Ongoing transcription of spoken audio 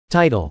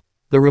Title: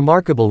 The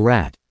Remarkable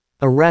Rat.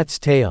 A Rat's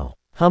Tale.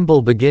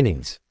 Humble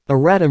Beginnings. A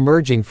rat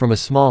emerging from a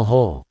small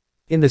hole.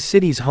 In the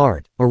city's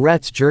heart, a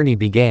rat's journey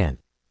began.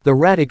 The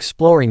rat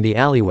exploring the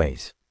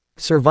alleyways.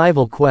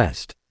 Survival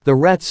quest. The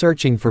rat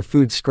searching for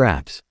food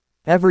scraps.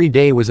 Every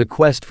day was a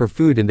quest for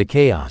food in the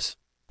chaos.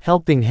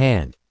 Helping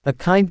hand. A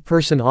kind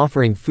person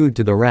offering food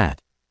to the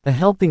rat. A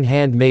helping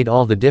hand made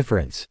all the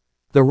difference.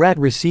 The rat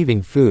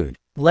receiving food.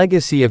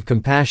 Legacy of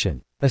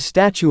compassion. A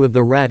statue of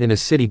the rat in a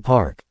city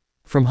park.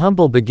 From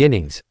humble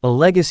beginnings, a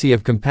legacy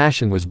of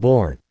compassion was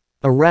born.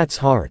 A rat's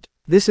heart.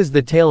 This is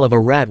the tale of a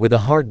rat with a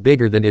heart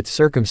bigger than its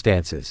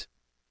circumstances.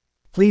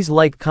 Please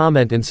like,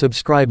 comment and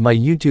subscribe my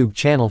YouTube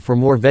channel for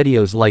more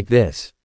videos like this.